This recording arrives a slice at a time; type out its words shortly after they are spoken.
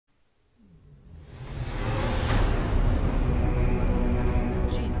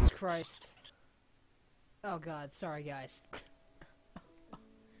Christ. Oh god, sorry guys.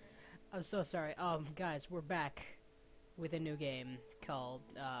 I'm so sorry. Guys, we're back with a new game called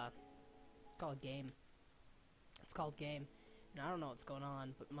Game. It's called Game. And I don't know what's going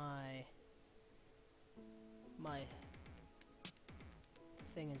on, but my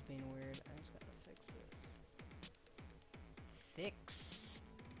thing is being weird. I just gotta fix this. Fixed.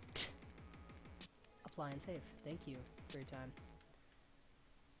 Apply and save. Thank you for your time.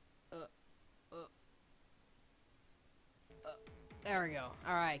 There we go.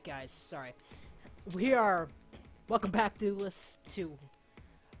 Alright, guys. Sorry. Welcome back, Duelists, to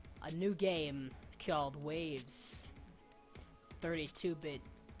a new game called Waves 32-bit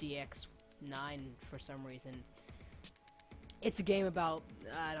DX9 for some reason. It's a game about,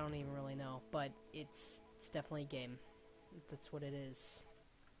 I don't even really know, but it's definitely a game. That's what it is.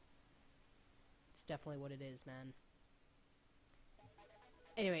 It's definitely what it is, man.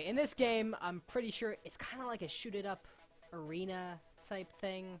 Anyway, in this game, I'm pretty sure it's kind of like a shoot-it-up arena type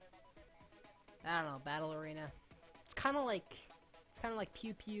thing. I don't know, battle arena. It's kind of like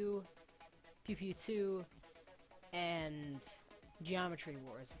Pew Pew 2, and Geometry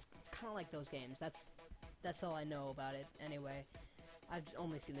Wars. It's kind of like those games. That's all I know about it. Anyway, I've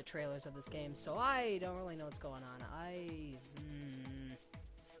only seen the trailers of this game, so I don't really know what's going on.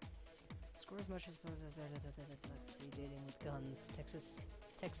 Score as much as speed dating with guns.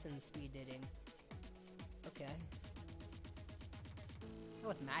 Texan speed dating. Okay. Oh,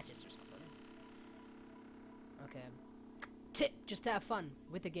 with matches or something. Okay. Tip, just to have fun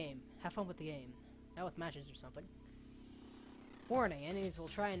with the game. Have fun with the game. Not with matches or something. Warning, enemies will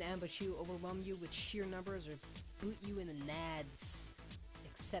try and ambush you, overwhelm you with sheer numbers, or boot you in the nads.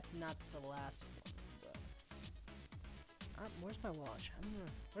 Except not the last one. But... where's my watch?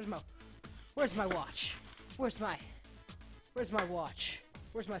 Where's my watch? Where's my watch?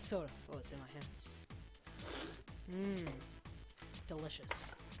 Where's my soda? Oh, it's in my hands. Mmm.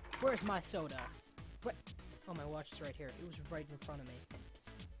 Delicious. Where's my soda? What? Oh, my watch is right here. It was right in front of me.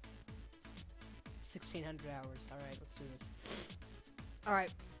 1600 hours. Alright, let's do this.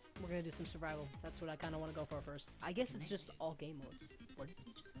 Alright, we're gonna do some survival. That's what I kinda wanna go for first. I guess it's just all game modes. What did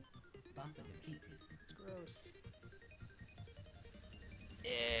he just say? It's gross.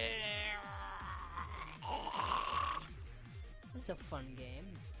 This is a fun game.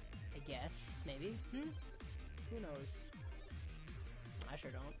 I guess. Maybe. Who knows? I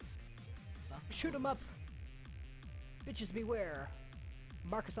sure don't. Shoot 'em up! Bitches beware!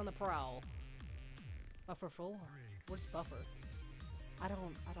 Marcus on the prowl. Buffer full? What's buffer? I don't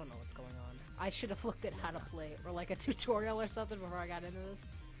know what's going on. I should have looked at how to play, or like a tutorial or something before I got into this.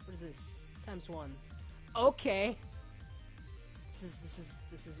 What is this? ×1. Okay.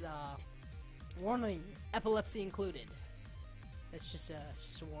 This is warning, epilepsy included. It's just a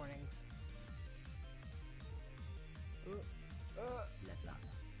warning.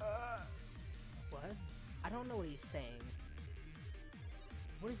 What? I don't know what he's saying.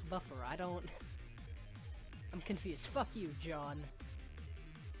 What is buffer? I'm confused. Fuck you, John.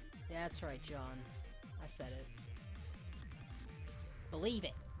 Yeah, that's right, John. I said it. Believe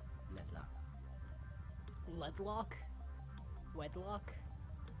it. Leadlock? Wedlock?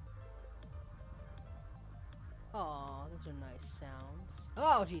 Oh, those are nice sounds.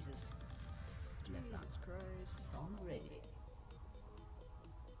 Oh, Jesus. Jesus Christ. Already.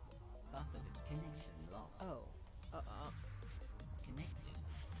 Buffer connection lost. Oh. Connected.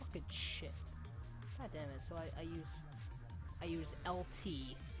 Fucking shit. God damn it. So I use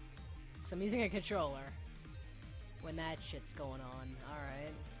LT. So I'm using a controller when that shit's going on.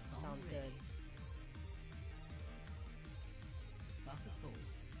 Alright. Sounds good. Buffer full.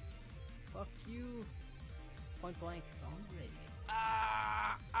 Fuck you. Point blank. Already.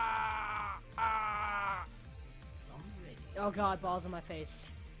 Already. Oh god, balls in my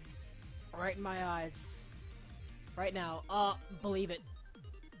face. Right in my eyes. Right now. Believe it.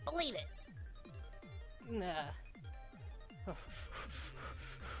 Believe it! Nah.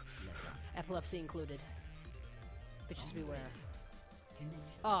 Epilepsy included. Bitches beware.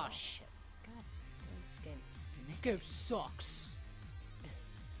 Oh shit. God damn, this game sucks.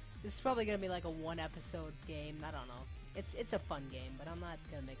 This is probably gonna be like a one-episode game. I don't know. It's a fun game, but I'm not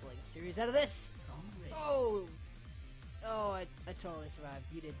gonna make like a series out of this. Oh, I totally survived.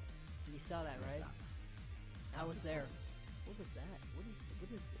 You did. You saw that, right? I was there. What was that? What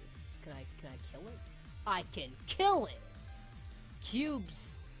is this? Can I kill it? I can kill it.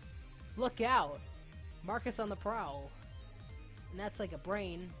 Cubes. Look out. Marcus on the prowl. And that's like a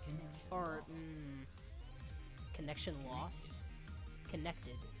brain. Or connection lost.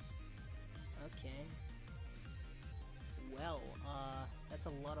 Connected. Okay. Well, That's a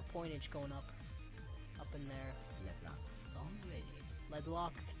lot of pointage going up in there. Level up. On ready.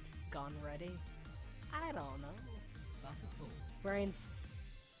 Leadlock, gone ready. I don't know. Buffer full. Brains.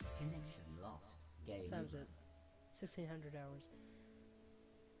 Connection lost. Game Times over. it. 1,600 hours.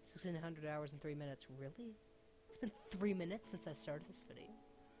 1,600 hours and 3 minutes. Really? It's been 3 minutes since I started this video. What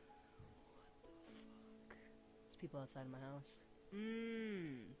the fuck? There's people outside of my house.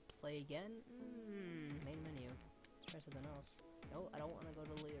 Play again? Main menu. Let's try something else. No, I don't want to go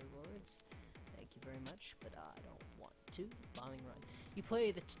to leaderboards. Thank you very much, but I don't want to. Bombing run. You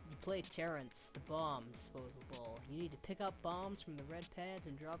play Terrence, the bomb disposal ball. You need to pick up bombs from the red pads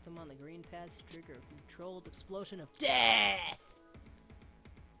and drop them on the green pads to trigger a controlled explosion of death.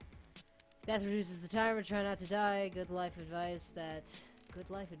 Death reduces the timer. Try not to die. Good life advice. Good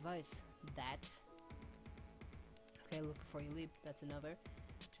life advice. Okay, look before you leap. That's another.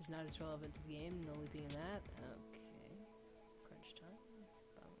 Which is not as relevant to the game. No leaping in that. Okay. Crunch time.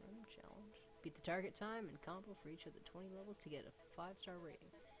 Bomb run challenge. Beat the target time and combo for each of the 20 levels to get a 5-star rating.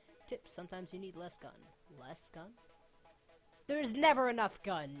 Tip: sometimes you need less gun. Less gun? There's never enough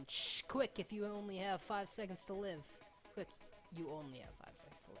gun. Shh, quick, if you only have 5 seconds to live. Quick, you only have 5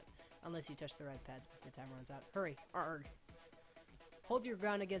 seconds to live. Unless you touch the red pads before the time runs out. Hurry. Arg. Hold your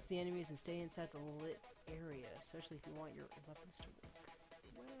ground against the enemies and stay inside the lit area, especially if you want your weapons to work.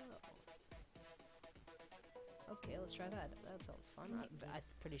 Well. Okay, let's try that. That sounds fun. I'm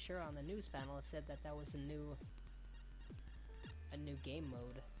pretty sure on the news panel it said that was a new game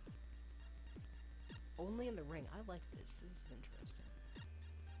mode. Only in the ring. I like this. This is interesting.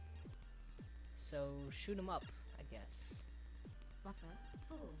 So shoot 'em up, I guess. Buffer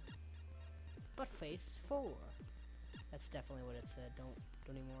full. Butt face 4. That's definitely what it said. Don't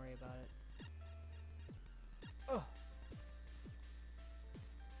even worry about it. Oh.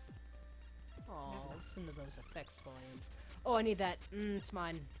 Oh, listen to those effects volume. Oh, I need that. It's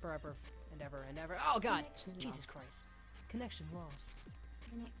mine forever and ever and ever. Oh God, Connection Jesus lost. Christ. Connection lost.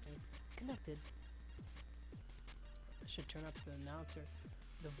 Connected. I should turn up the announcer,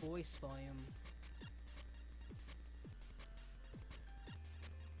 the voice volume.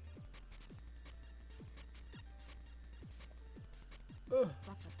 Ugh.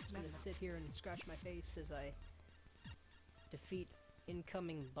 Just gonna sit here and scratch my face as I defeat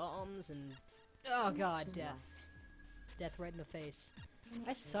incoming bombs and oh God, death. Death right in the face.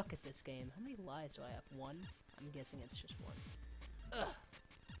 I suck at this game. How many lives do I have? 1? I'm guessing it's just 1. Ugh.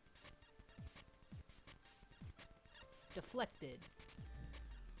 Deflected.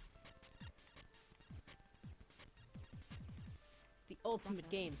 The ultimate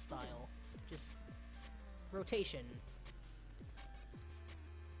game style. Just rotation.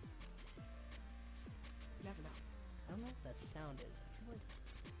 Level up. I don't know what that sound is. I feel like...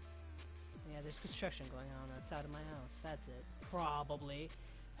 Yeah, there's construction going on outside of my house. That's it. Probably.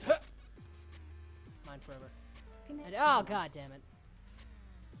 Mine forever. And, oh, God damn it.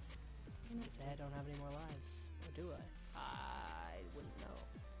 I don't have any more lives. Or do I? I wouldn't know.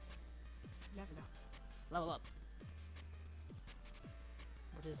 Level up. Level up.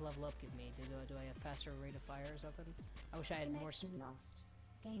 What does level up give me? Do I have faster rate of fire or something? I wish I had more... Lost.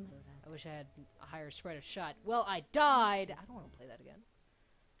 Game over. I wish I had a higher spread of shot. Well, I died! I don't want to play that again.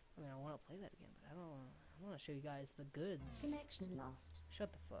 I mean, I want to play that again, but I want to show you guys the goods. Connection lost.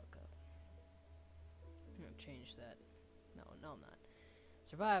 Shut the fuck up. I'm gonna change that. No, I'm not.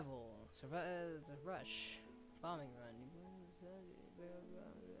 Survival. Rush. Bombing run.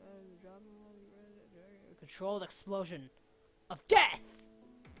 Controlled explosion of death!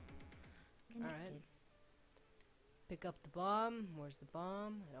 Alright. Pick up the bomb. Where's the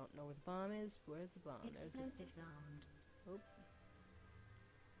bomb? I don't know where the bomb is. Where's the bomb? There's the... Explosives armed. Oop.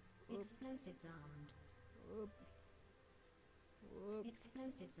 Explosives armed. Oop. Oop.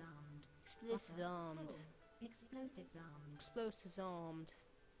 Explosives armed. Explosives Buffer armed. full. Explosives armed. Explosives armed.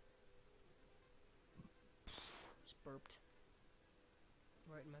 Just burped.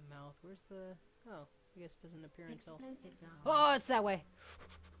 Right in my mouth. Where's the... Oh, I guess it doesn't appear until... Explosives armed. Oh, it's that way!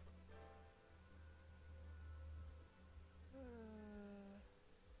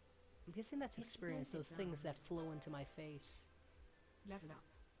 I'm guessing that's experience, those things that flow into my face. Level up.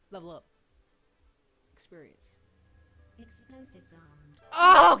 Level up. Experience. Explosives armed.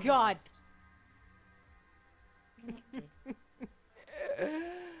 Oh, God! Connected.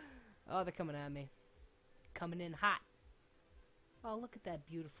 Oh, they're coming at me. Coming in hot. Oh, look at that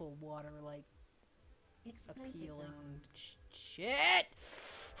beautiful water, like, Explosives appealing armed. shit!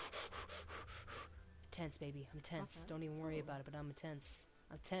 Tense, baby. I'm tense. Don't even worry about it, but I'm tense.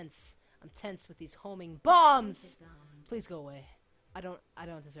 I'm tense. I'm tense with these homing bombs! Explosives armed. Please go away. I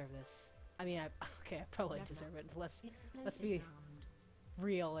don't deserve this. I mean, okay, I probably deserve it. Let's Explosives be armed.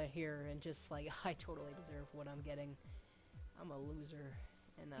 real here and just like I totally deserve what I'm getting. I'm a loser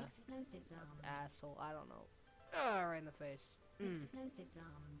and a Explosives armed. asshole. I don't know. Ah, right in the face. Explosives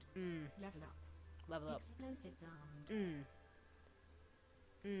armed. Level up. Level up. Explosives armed.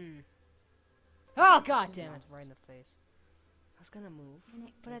 Oh god damn it! Right in the face. I was gonna move,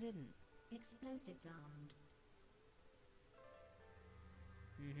 but I didn't. Explosives armed.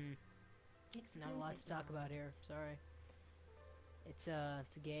 Not a lot to talk about here. Sorry. It's a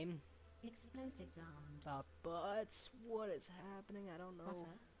game Explosives armed. about butts. What is happening? I don't know.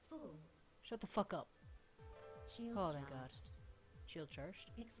 Buffer full. Shut the fuck up. Shield Oh, thank God. charged. Shield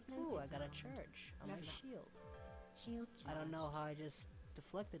charged. Explosives Ooh, I got a armed. charge on my Level up. shield. Shield I don't know charged. how I just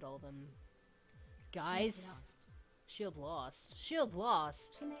deflected all them. Shield Guys, lost. shield lost. Shield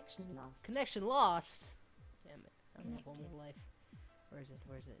lost. Connection lost. Connection lost. Damn it. I only have one Connected. more life. Where is it?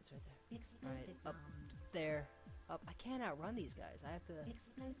 Where is it? It's right there. Explosives up. armed. There. Up. I can't outrun these guys. I have to.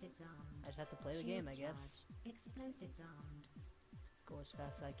 Explosives armed. I just have to play the Shield game, I guess. charged. Explosives armed. Go as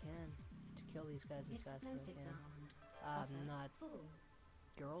fast as I can to kill these guys as fast as I Explosives can. armed. I'm Buffer not full.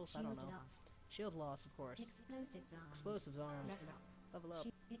 girls. I don't Shield know. lost. Shield lost, of course. Explosives armed. Explosives armed. Level up. Level up.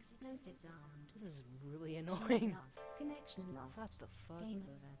 Explosives armed. This is really Shield annoying. lost. Connection lost. What the fuck? Game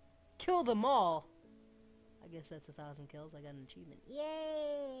over. Kill them all. I guess that's 1,000 kills. I got an achievement.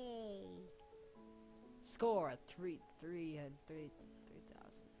 Yay! Score 300,000.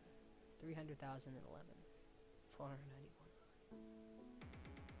 300,011. 491.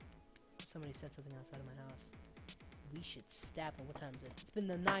 Somebody said something outside of my house. We should stab them. What time is it? It's been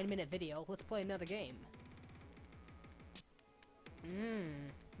the 9-minute video. Let's play another game.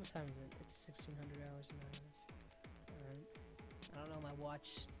 What time is it? It's 1600 hours and 9 minutes. Alright. I don't know why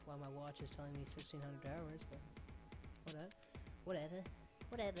my watch is telling me 1600 hours, but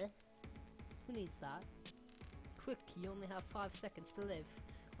whatever. Who needs that? Quick, you only have 5 seconds to live.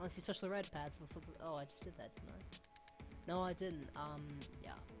 Unless you touch the red pads. Oh, I just did that, didn't I? No, I didn't.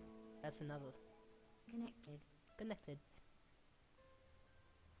 Yeah. That's another. Connected.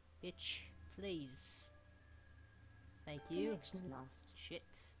 Bitch, please. Thank you. Connection lost. Shit.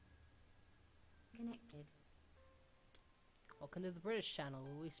 Connected. Welcome to the British channel,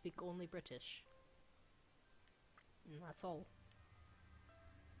 where we speak only British. And that's all.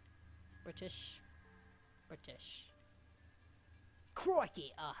 British.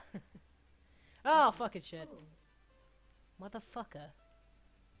 Crikey! Ah. Oh, fucking shit. Full. Motherfucker.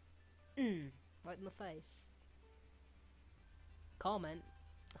 Right in the face. Comment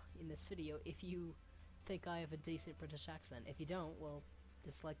in this video if you think I have a decent British accent. If you don't, well,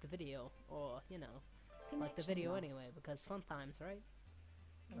 dislike the video. Or, you know, like the Connection video lost. anyway, because fun times, right?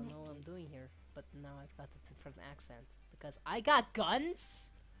 I don't know what I'm doing here, but now I've got the different accent. Because I got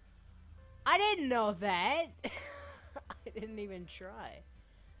guns? I didn't know that! I didn't even try.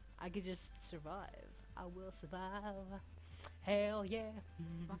 I could just survive. I will survive. Hell yeah.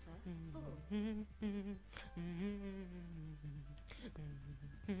 Buffer full.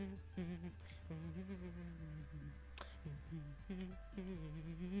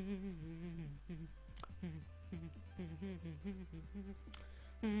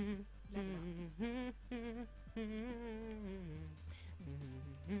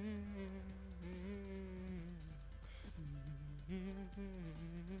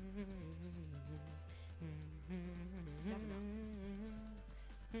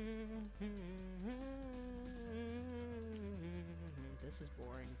 This is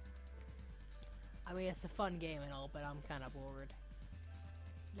boring. I mean, it's a fun game and all, but I'm kind of bored.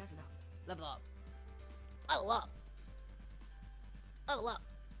 Level up. Level up. Level up. Level up.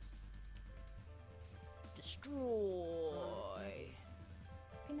 Destroy.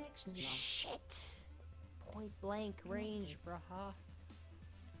 Connection lost. Shit. Point blank range, bruha.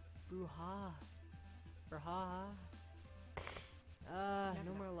 Bruha.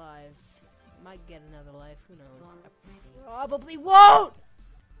 No more lives. Might get another life, who knows. Ball ready. Probably won't!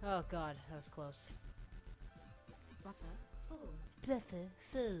 Oh god, that was close. Buffer full. Buffer.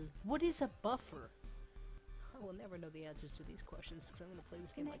 What is a buffer? I will never know the answers to these questions because I'm gonna play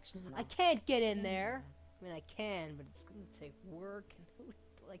this game like Connection I lost. can't get in there. I mean, I can, but it's gonna take work, and who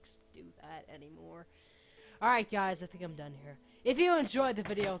likes to do that anymore? Alright, guys, I think I'm done here. If you enjoyed the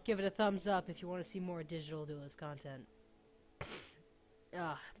video, give it a thumbs up. If you want to see more digital Duelist content,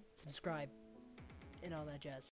 subscribe, and all that jazz.